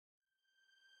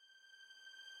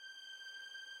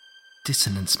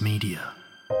Dissonance Media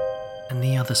and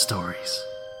the Other Stories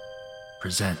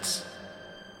presents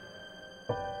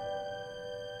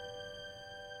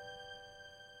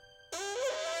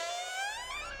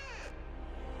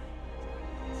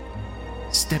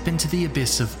Step into the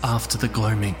abyss of After the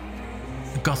Gloaming,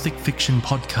 a gothic fiction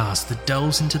podcast that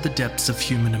delves into the depths of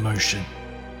human emotion.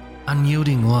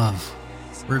 Unyielding love,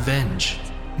 revenge,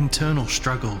 internal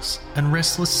struggles, and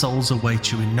restless souls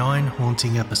await you in 9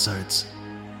 haunting episodes,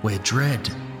 where dread,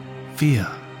 fear,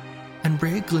 and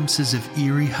rare glimpses of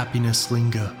eerie happiness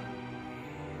linger.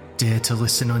 Dare to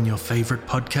listen on your favourite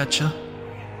podcatcher?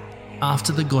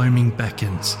 After the Gloaming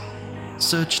beckons.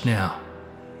 Search now,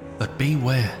 but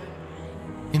beware.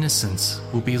 Innocence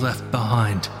will be left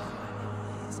behind.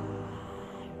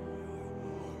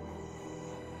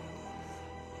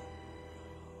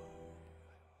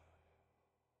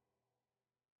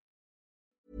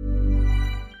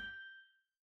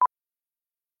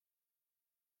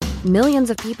 Millions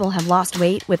of people have lost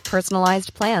weight with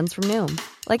personalized plans from Noom.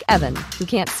 Like Evan, who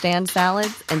can't stand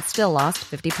salads and still lost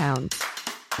 50 pounds.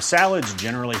 Salads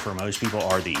generally for most people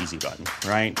are the easy button,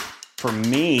 right? For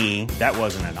me, that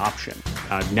wasn't an option.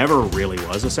 I never really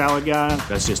was a salad guy.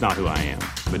 That's just not who I am.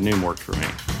 But Noom worked for me.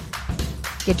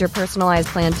 Get your personalized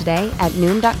plan today at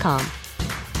Noom.com.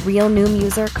 Real Noom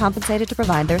user compensated to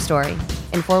provide their story.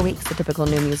 In 4 weeks, the typical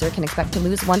Noom user can expect to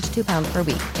lose 1 to 2 pounds per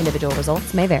week. Individual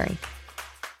results may vary.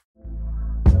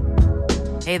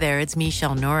 Hey there, it's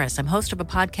Michelle Norris. I'm host of a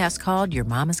podcast called Your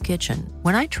Mama's Kitchen.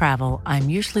 When I travel, I'm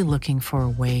usually looking for a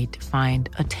way to find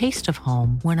a taste of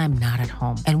home when I'm not at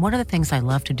home. And one of the things I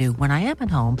love to do when I am at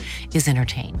home is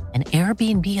entertain. And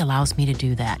Airbnb allows me to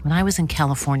do that. When I was in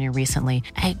California recently,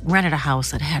 I rented a house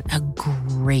that had a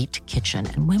great kitchen.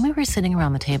 And when we were sitting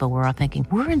around the table, we were all thinking,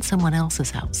 we're in someone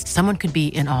else's house. Someone could be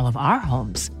in all of our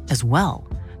homes as well.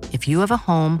 If you have a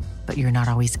home, but you're not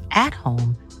always at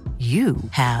home, you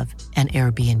have an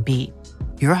Airbnb.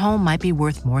 Your home might be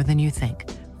worth more than you think.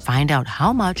 Find out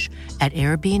how much at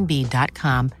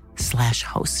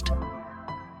airbnb.com/host.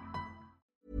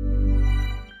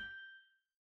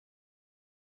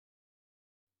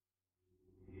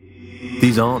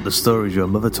 These aren't the stories your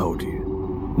mother told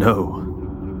you.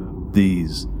 No,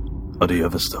 these are the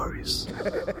other stories.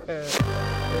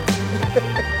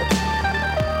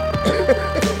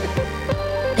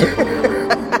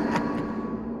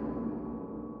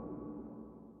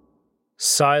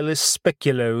 Silas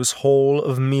Speculo's Hall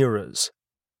of Mirrors.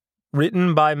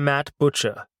 Written by Matt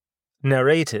Butcher.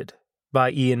 Narrated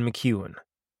by Ian McEwan.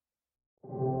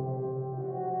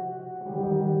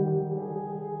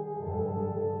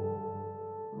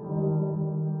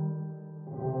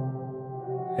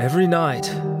 Every night,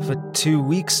 for 2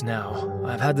 weeks now,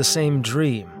 I've had the same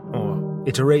dream, or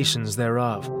iterations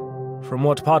thereof. From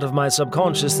what part of my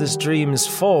subconscious this dream is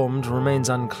formed remains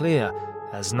unclear,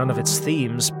 as none of its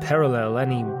themes parallel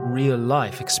any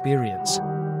real-life experience.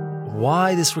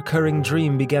 Why this recurring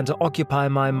dream began to occupy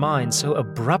my mind so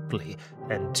abruptly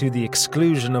and to the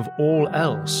exclusion of all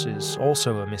else is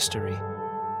also a mystery.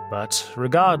 But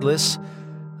regardless,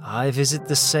 I visit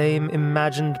the same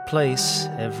imagined place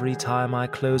every time I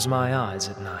close my eyes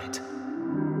at night.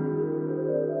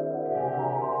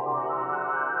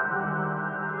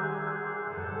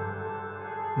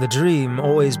 The dream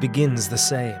always begins the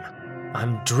same.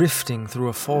 I'm drifting through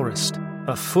a forest,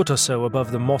 a foot or so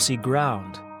above the mossy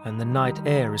ground, and the night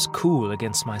air is cool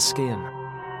against my skin.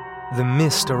 The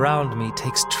mist around me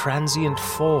takes transient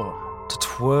form to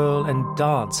twirl and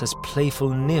dance as playful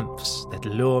nymphs that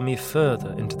lure me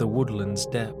further into the woodland's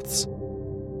depths.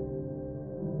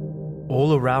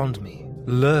 All around me,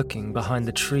 lurking behind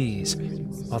the trees,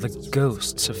 are the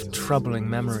ghosts of troubling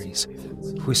memories.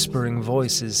 Whispering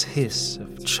voices hiss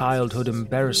of childhood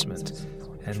embarrassment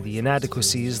and the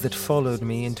inadequacies that followed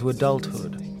me into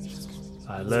adulthood.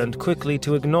 I learned quickly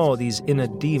to ignore these inner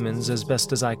demons as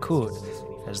best as I could,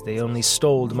 as they only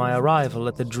stalled my arrival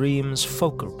at the dream's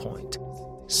focal point,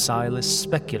 Silas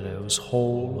Speculo's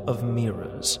Hall of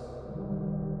Mirrors.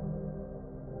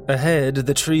 Ahead,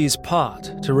 the trees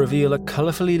part to reveal a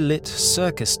colorfully lit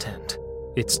circus tent.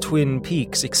 Its twin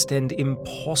peaks extend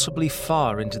impossibly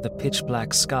far into the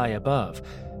pitch-black sky above,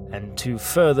 and to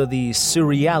further the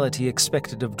surreality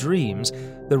expected of dreams,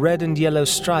 the red and yellow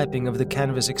striping of the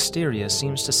canvas exterior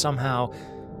seems to somehow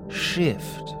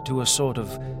shift to a sort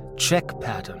of check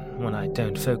pattern when I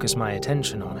don't focus my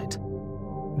attention on it.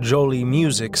 Jolly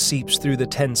music seeps through the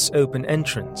tent's open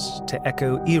entrance to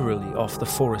echo eerily off the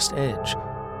forest edge,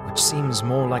 which seems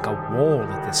more like a wall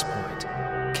at this point,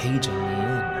 caging me in.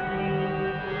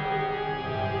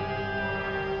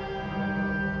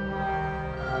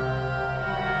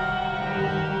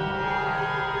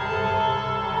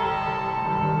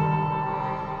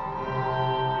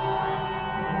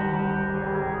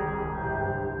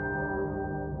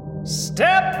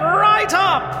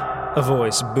 up! A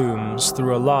voice booms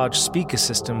through a large speaker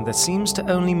system that seems to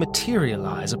only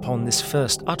materialize upon this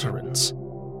first utterance.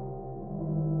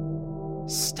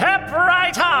 Step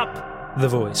right up, the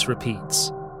voice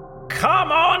repeats.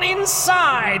 Come on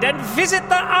inside and visit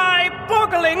the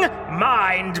eye-boggling,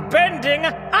 mind-bending,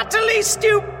 utterly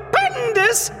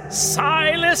stupendous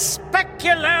Silas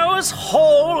Speculo's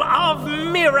Hall of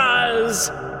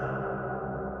Mirrors.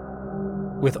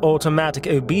 With automatic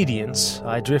obedience,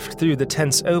 I drift through the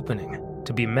tense opening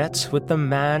to be met with the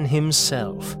man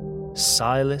himself,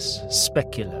 Silas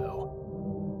Speculo.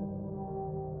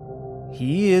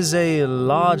 He is a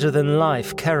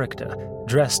larger-than-life character,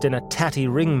 dressed in a tatty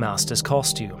ringmaster's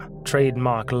costume,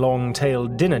 trademark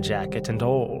long-tailed dinner jacket and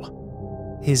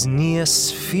all. His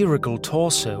near-spherical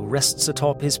torso rests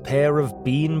atop his pair of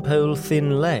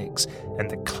beanpole-thin legs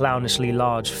and the clownishly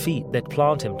large feet that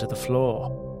plant him to the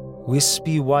floor.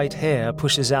 Wispy white hair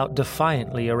pushes out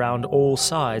defiantly around all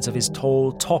sides of his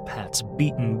tall top hat's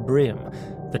beaten brim,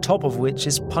 the top of which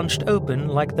is punched open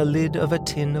like the lid of a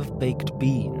tin of baked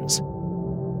beans.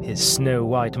 His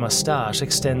snow-white mustache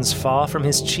extends far from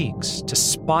his cheeks to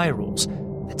spirals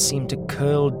that seem to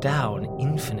curl down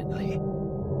infinitely.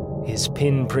 His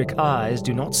pinprick eyes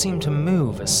do not seem to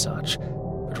move as such,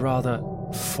 but rather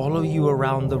follow you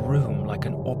around the room like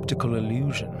an optical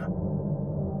illusion.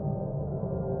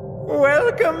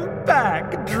 Welcome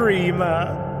back,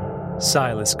 dreamer!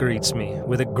 Silas greets me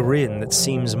with a grin that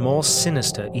seems more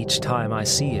sinister each time I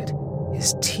see it.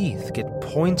 His teeth get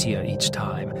pointier each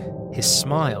time, his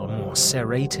smile more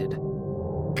serrated.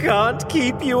 Can't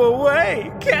keep you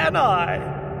away, can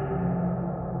I?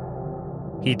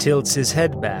 He tilts his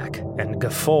head back and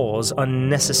guffaws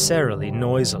unnecessarily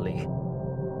noisily.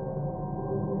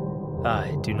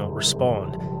 I do not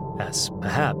respond, as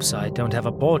perhaps I don't have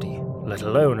a body, let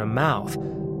alone a mouth,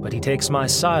 but he takes my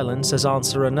silence as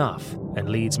answer enough and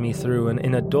leads me through an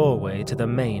inner doorway to the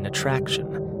main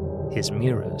attraction, his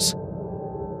mirrors.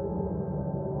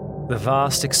 The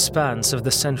vast expanse of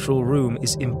the central room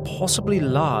is impossibly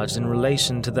large in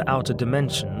relation to the outer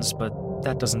dimensions, but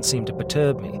that doesn't seem to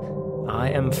perturb me. I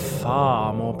am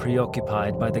far more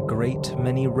preoccupied by the great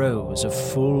many rows of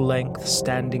full-length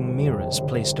standing mirrors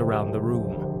placed around the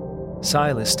room.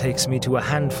 Silas takes me to a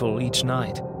handful each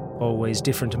night, always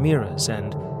different mirrors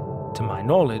and, to my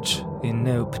knowledge, in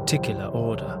no particular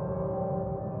order.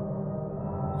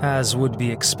 As would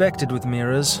be expected with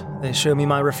mirrors, they show me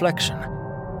my reflection.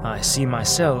 I see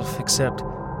myself, except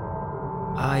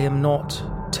I am not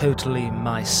totally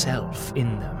myself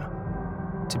in them.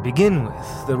 To begin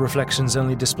with, the reflections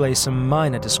only display some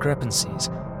minor discrepancies,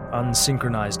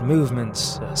 unsynchronized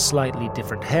movements, a slightly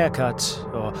different haircut,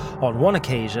 or, on one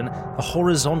occasion, a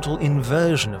horizontal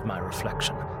inversion of my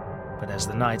reflection. But as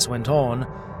the nights went on,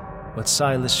 what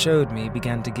Silas showed me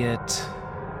began to get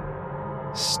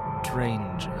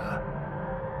stranger.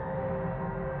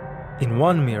 In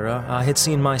one mirror, I had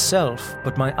seen myself,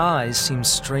 but my eyes seemed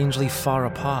strangely far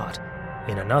apart.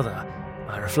 In another,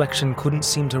 my reflection couldn't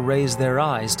seem to raise their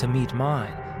eyes to meet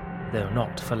mine, though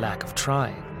not for lack of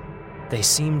trying. They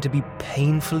seemed to be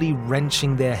painfully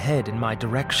wrenching their head in my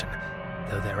direction,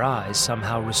 though their eyes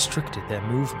somehow restricted their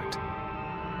movement.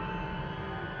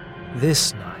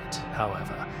 This night,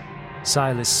 however,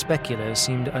 Silas Speculo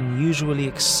seemed unusually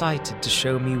excited to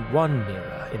show me one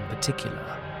mirror in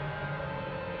particular.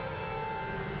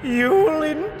 You'll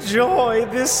enjoy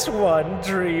this one,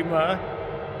 dreamer,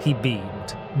 he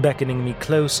beamed, beckoning me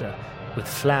closer with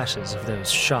flashes of those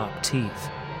sharp teeth.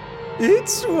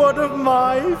 It's one of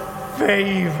my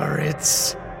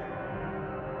favorites.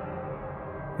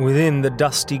 Within the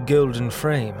dusty golden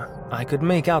frame, I could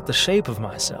make out the shape of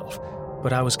myself,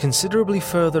 but I was considerably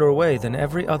further away than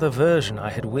every other version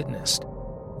I had witnessed.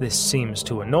 This seems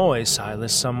to annoy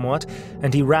Silas somewhat,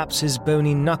 and he raps his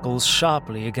bony knuckles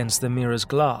sharply against the mirror's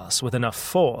glass with enough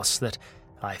force that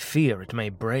I fear it may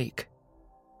break.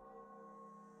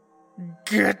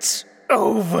 Get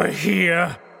over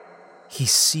here! He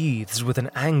seethes with an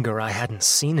anger I hadn't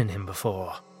seen in him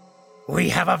before. We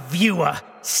have a viewer!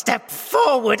 Step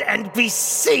forward and be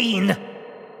seen!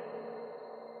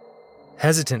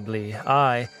 Hesitantly,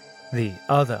 the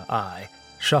other eye,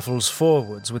 shuffles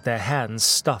forwards with their hands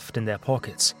stuffed in their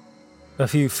pockets. A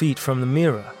few feet from the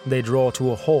mirror, they draw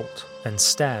to a halt and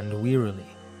stand wearily.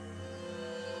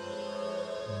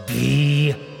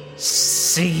 Be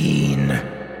seen,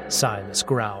 Silas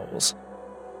growls.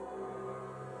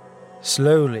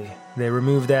 Slowly, they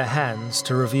remove their hands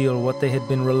to reveal what they had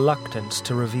been reluctant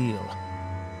to reveal.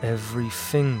 Every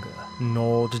finger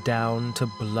gnawed down to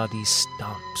bloody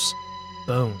stumps.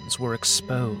 Bones were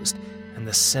exposed, and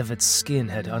the severed skin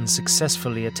had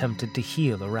unsuccessfully attempted to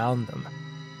heal around them.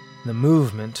 The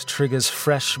movement triggers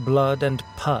fresh blood and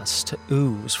pus to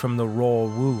ooze from the raw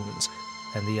wounds,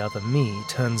 and the other me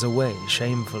turns away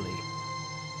shamefully.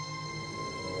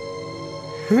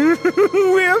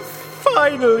 We're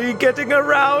finally getting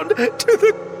around to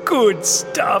the good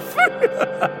stuff.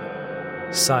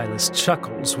 Silas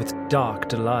chuckles with dark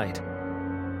delight.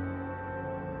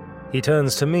 He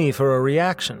turns to me for a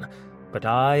reaction, but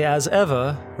I, as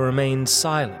ever, remain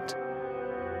silent.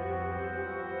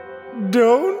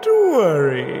 "Don't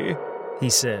worry," he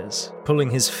says, pulling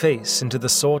his face into the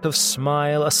sort of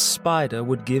smile a spider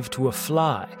would give to a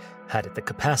fly, had it the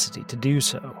capacity to do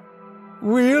so.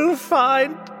 "We'll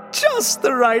find just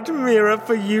the right mirror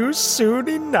for you soon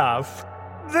enough.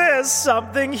 There's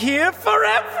something here for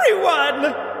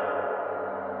everyone!"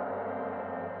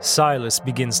 Silas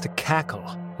begins to cackle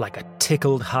like a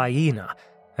tickled hyena,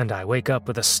 and I wake up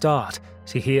with a start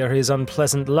to hear his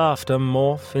unpleasant laughter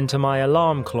morph into my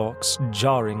alarm clock's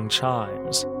jarring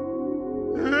chimes.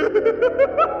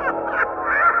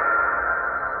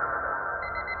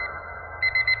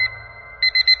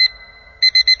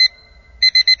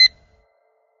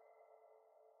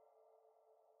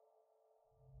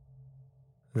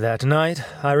 That night,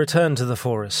 I return to the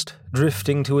forest,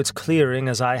 drifting to its clearing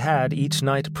as I had each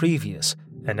night previous,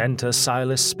 and enter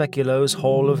Silas Speculo's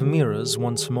Hall of Mirrors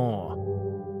once more.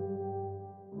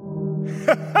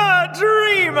 "Ha-ha,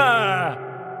 dreamer!"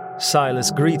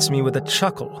 Silas greets me with a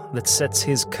chuckle that sets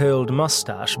his curled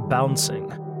mustache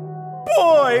bouncing.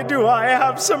 "Boy, do I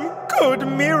have some good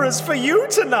mirrors for you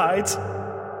tonight!"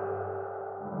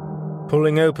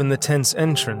 Pulling open the tent's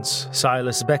entrance,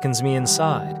 Silas beckons me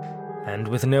inside, and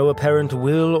with no apparent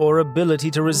will or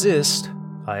ability to resist,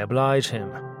 I oblige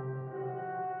him.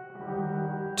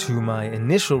 To my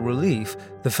initial relief,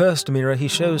 the first mirror he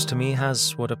shows to me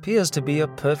has what appears to be a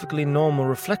perfectly normal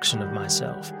reflection of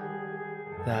myself.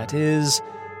 That is,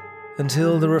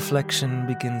 until the reflection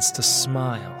begins to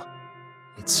smile.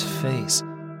 Its face,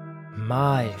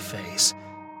 my face,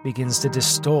 begins to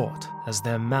distort as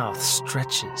their mouth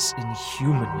stretches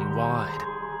inhumanly wide.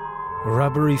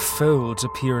 Rubbery folds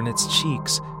appear in its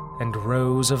cheeks, and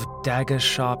rows of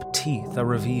dagger-sharp teeth are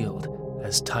revealed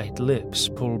as tight lips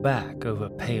pull back over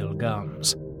pale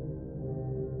gums.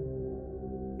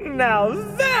 "Now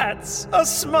that's a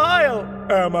smile,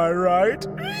 am I right?"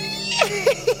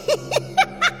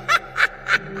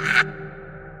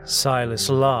 Silas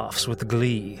laughs with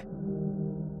glee.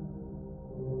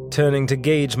 Turning to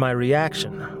gauge my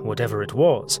reaction, whatever it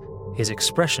was, his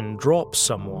expression drops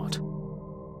somewhat.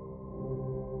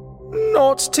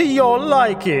 "Not to your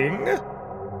liking?"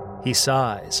 He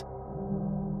sighs.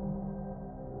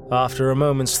 After a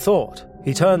moment's thought,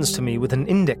 he turns to me with an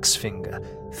index finger,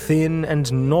 thin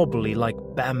and knobbly like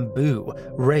bamboo,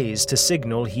 raised to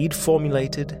signal he'd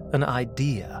formulated an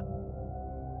idea.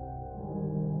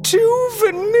 "Too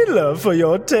vanilla for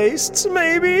your tastes,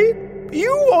 maybe?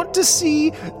 You want to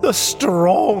see the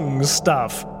strong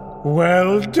stuff?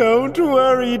 Well, don't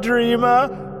worry, dreamer.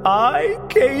 I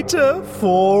cater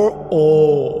for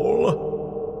all."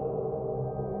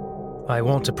 I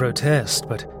want to protest,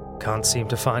 but can't seem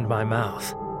to find my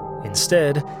mouth.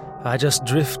 Instead, I just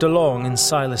drift along in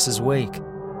Silas's wake.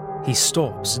 He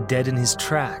stops dead in his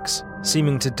tracks,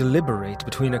 seeming to deliberate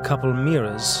between a couple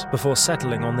mirrors before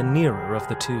settling on the nearer of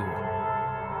the two.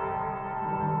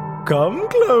 "Come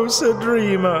closer,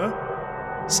 dreamer."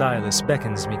 Silas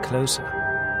beckons me closer.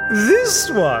 "This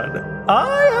one,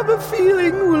 I have a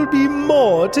feeling, will be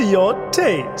more to your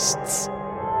tastes."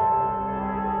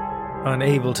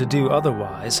 Unable to do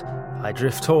otherwise, I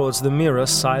drift towards the mirror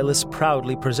Silas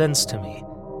proudly presents to me.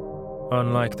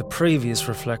 Unlike the previous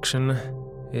reflection,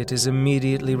 it is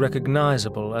immediately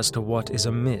recognizable as to what is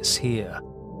amiss here.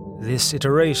 This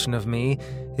iteration of me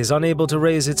is unable to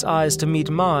raise its eyes to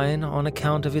meet mine on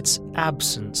account of its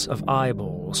absence of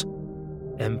eyeballs.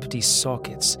 Empty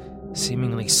sockets,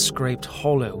 seemingly scraped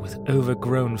hollow with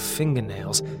overgrown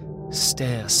fingernails,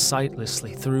 stare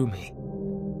sightlessly through me.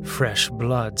 Fresh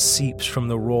blood seeps from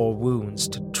the raw wounds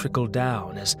to trickle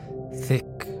down as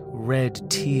thick, red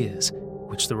tears,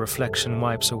 which the reflection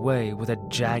wipes away with a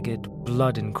jagged,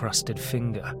 blood-encrusted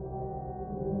finger.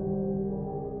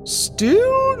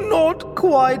 "Still not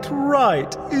quite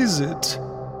right, is it?"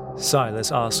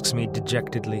 Silas asks me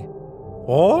dejectedly.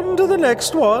 "On to the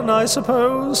next one, I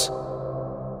suppose."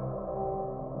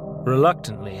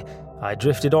 Reluctantly, I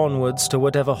drifted onwards to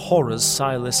whatever horrors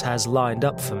Silas has lined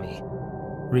up for me.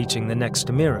 Reaching the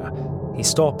next mirror, he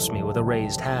stops me with a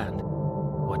raised hand.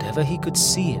 Whatever he could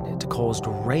see in it caused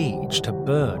rage to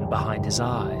burn behind his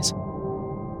eyes.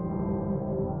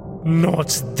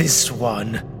 "Not this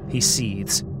one," he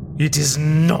seethes. "It is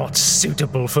not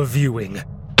suitable for viewing."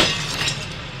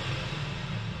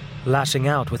 Lashing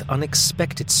out with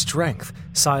unexpected strength,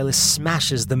 Silas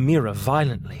smashes the mirror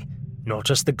violently. Not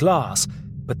just the glass,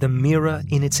 but the mirror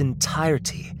in its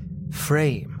entirety,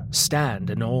 frame, stand,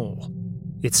 and all.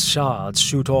 Its shards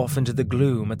shoot off into the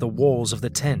gloom at the walls of the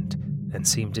tent and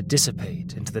seem to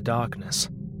dissipate into the darkness.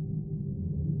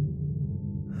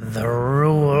 "The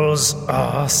rules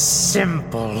are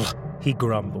simple," he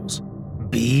grumbles.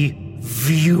 "Be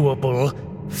viewable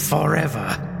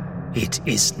forever. It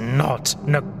is not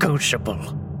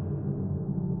negotiable."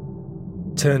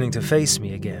 Turning to face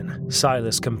me again,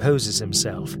 Silas composes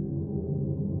himself.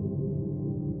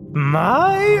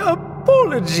 "My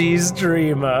apologies,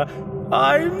 Dreamer.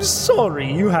 I'm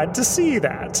sorry you had to see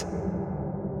that."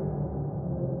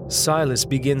 Silas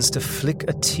begins to flick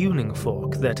a tuning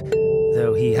fork that,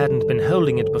 though he hadn't been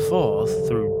holding it before,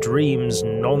 through Dream's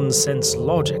nonsense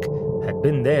logic, had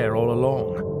been there all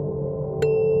along.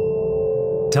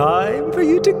 "Time for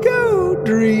you to go,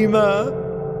 Dreamer."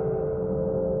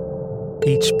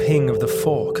 Each ping of the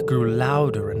fork grew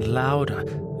louder and louder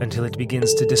until it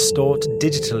begins to distort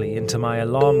digitally into my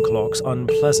alarm clock's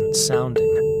unpleasant sounding.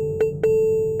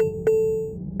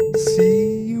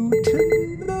 "See you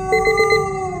tonight."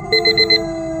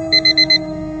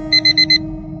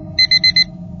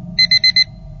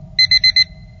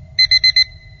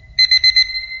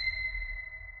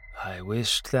 I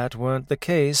wished that weren't the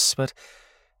case, but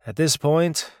at this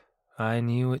point, I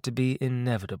knew it to be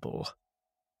inevitable.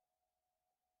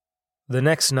 The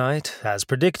next night, as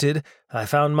predicted, I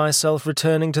found myself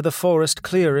returning to the forest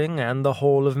clearing and the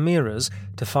Hall of Mirrors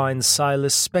to find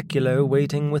Silas Speculo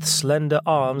waiting with slender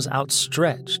arms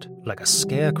outstretched like a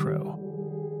scarecrow.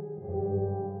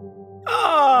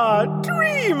 "Ah,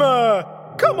 Dreamer!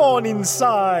 Come on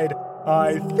inside!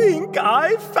 I think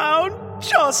I found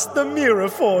just the mirror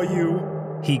for you,"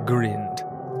 he grinned.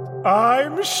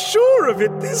 "I'm sure of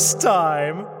it this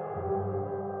time."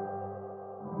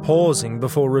 Pausing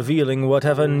before revealing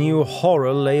whatever new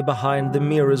horror lay behind the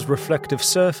mirror's reflective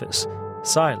surface,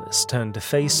 Silas turned to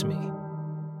face me.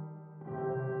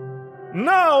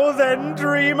 "Now then,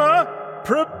 Dreamer,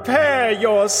 prepare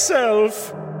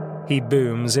yourself," he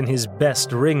booms in his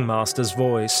best ringmaster's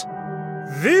voice.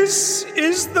 "This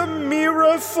is the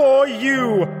mirror for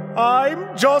you.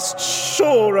 I'm just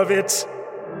sure of it."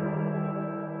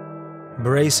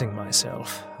 Bracing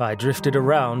myself, I drifted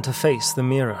around to face the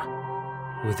mirror.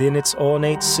 Within its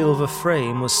ornate silver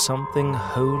frame was something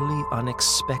wholly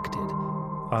unexpected.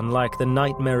 Unlike the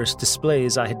nightmarish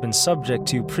displays I had been subject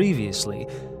to previously,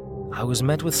 I was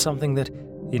met with something that,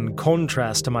 in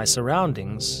contrast to my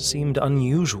surroundings, seemed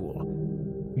unusual.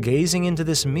 Gazing into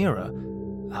this mirror,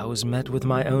 I was met with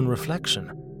my own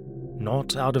reflection.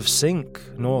 Not out of sync,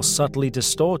 nor subtly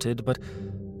distorted, but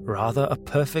rather a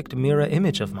perfect mirror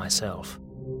image of myself.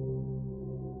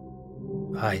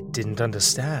 I didn't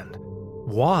understand.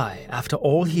 Why, after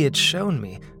all he had shown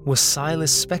me, was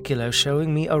Silas Speculo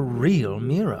showing me a real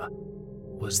mirror?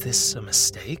 Was this a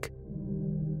mistake?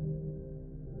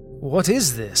 "What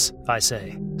is this?" I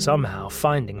say, somehow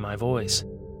finding my voice.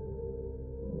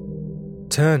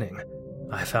 Turning,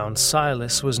 I found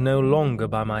Silas was no longer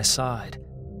by my side.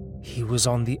 He was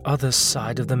on the other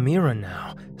side of the mirror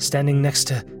now, standing next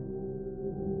to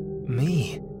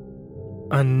me.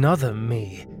 Another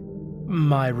me.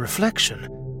 My reflection.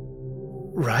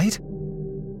 Right?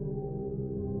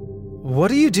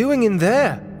 "What are you doing in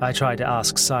there?" I try to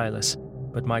ask Silas,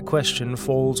 but my question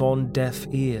falls on deaf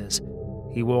ears.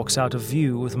 He walks out of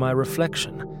view with my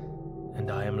reflection,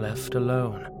 and I am left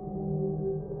alone.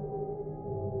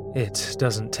 It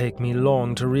doesn't take me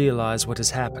long to realize what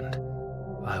has happened.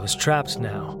 I was trapped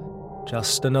now,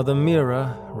 just another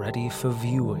mirror ready for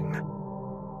viewing.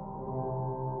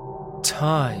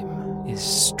 Time is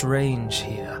strange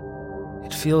here.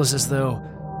 It feels as though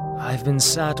I've been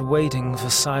sat waiting for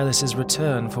Silas's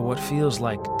return for what feels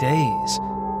like days,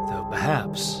 though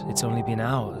perhaps it's only been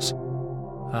hours.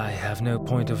 I have no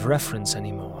point of reference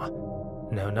anymore.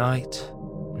 No night,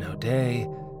 no day,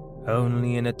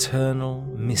 only an eternal,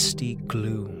 misty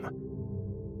gloom.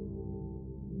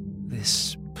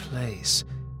 This place,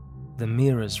 the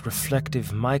mirror's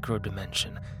reflective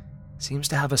microdimension, seems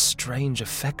to have a strange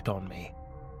effect on me.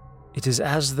 It is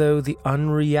as though the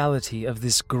unreality of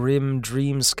this grim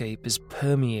dreamscape is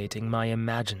permeating my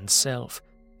imagined self.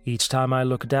 Each time I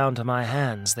look down to my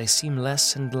hands, they seem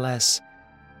less and less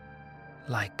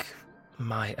like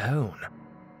my own.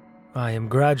 I am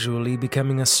gradually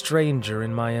becoming a stranger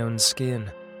in my own skin.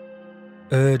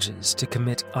 Urges to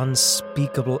commit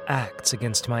unspeakable acts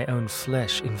against my own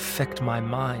flesh infect my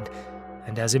mind,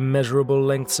 and as immeasurable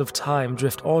lengths of time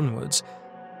drift onwards,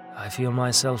 I feel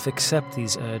myself accept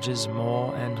these urges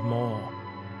more and more.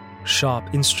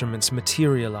 Sharp instruments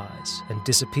materialize and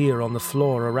disappear on the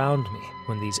floor around me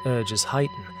when these urges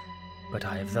heighten, but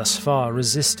I have thus far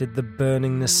resisted the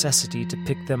burning necessity to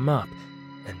pick them up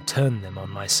and turn them on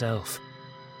myself.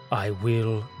 I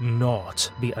will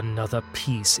not be another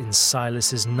piece in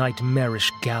Silas's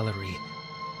nightmarish gallery.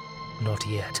 Not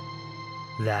yet.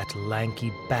 That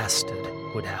lanky bastard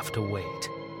would have to wait.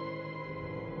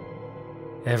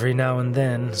 Every now and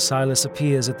then, Silas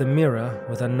appears at the mirror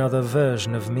with another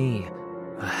version of me,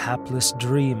 a hapless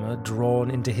dreamer drawn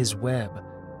into his web,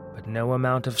 but no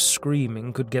amount of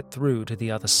screaming could get through to the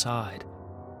other side.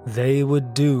 They were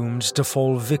doomed to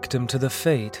fall victim to the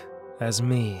fate as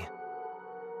me.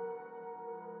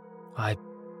 I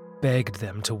begged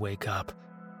them to wake up.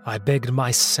 I begged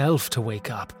myself to wake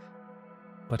up.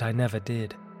 But I never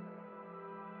did.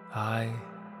 I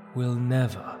will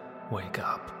never wake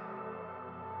up.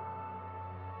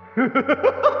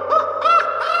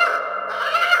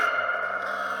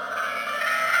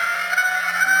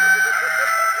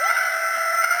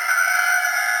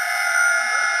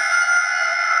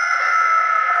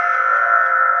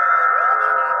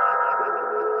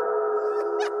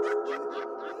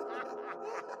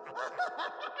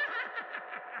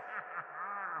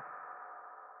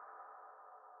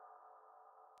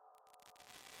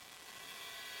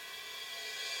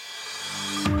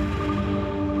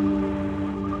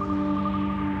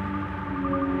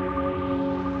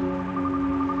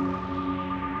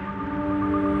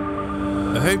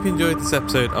 I hope you enjoyed this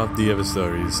episode of The Other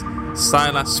Stories.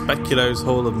 Silas Speculo's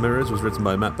Hall of Mirrors was written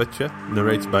by Matt Butcher,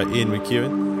 narrated by Ian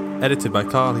McEwen, edited by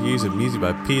Carl Hughes, and music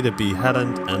by Peter B.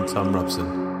 Helland and Tom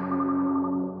Robson.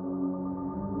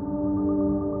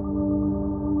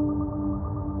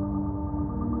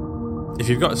 If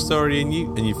you've got a story in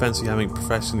you and you fancy having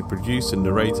professionally produced and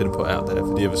narrated and put out there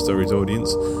for the Other Stories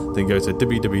audience, then go to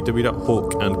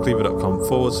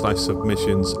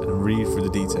www.hawkandcleaver.com/submissions and read through the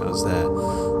details there.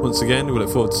 Once again, we look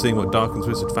forward to seeing what Dark and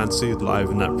Twisted Fantasy live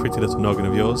in that pretty little noggin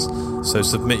of yours, so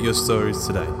submit your stories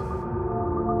today.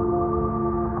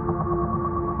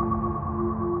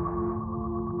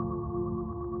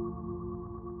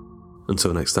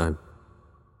 Until next time.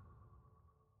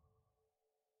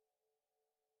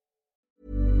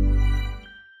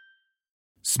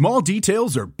 Small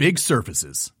details are big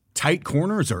surfaces. Tight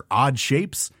corners are odd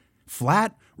shapes.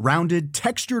 Flat, rounded,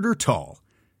 textured, or tall.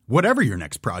 Whatever your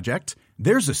next project,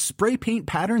 there's a spray paint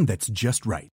pattern that's just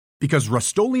right. Because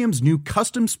Rust-Oleum's new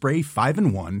Custom Spray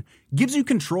 5-in-1 gives you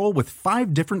control with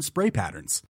 5 different spray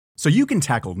patterns. So you can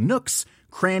tackle nooks,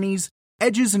 crannies,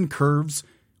 edges, and curves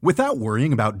without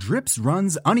worrying about drips,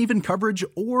 runs, uneven coverage,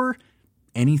 or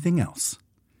anything else.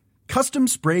 Custom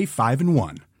Spray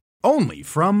 5-in-1. Only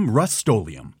from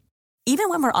Rust-Oleum. Even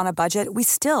when we're on a budget, we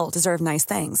still deserve nice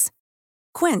things.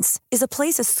 Quince is a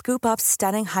place to scoop up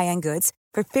stunning high-end goods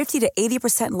for 50 to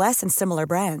 80% less than similar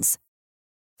brands.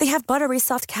 They have buttery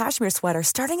soft cashmere sweaters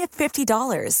starting at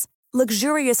 $50,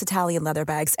 luxurious Italian leather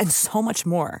bags, and so much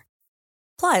more.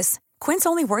 Plus, Quince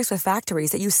only works with factories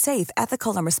that use safe,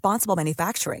 ethical, and responsible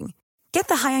manufacturing. Get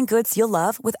the high-end goods you'll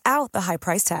love without the high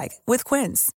price tag with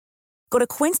Quince. Go to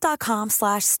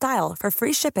quince.com/style for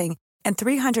free shipping and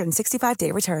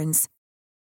 365-day returns.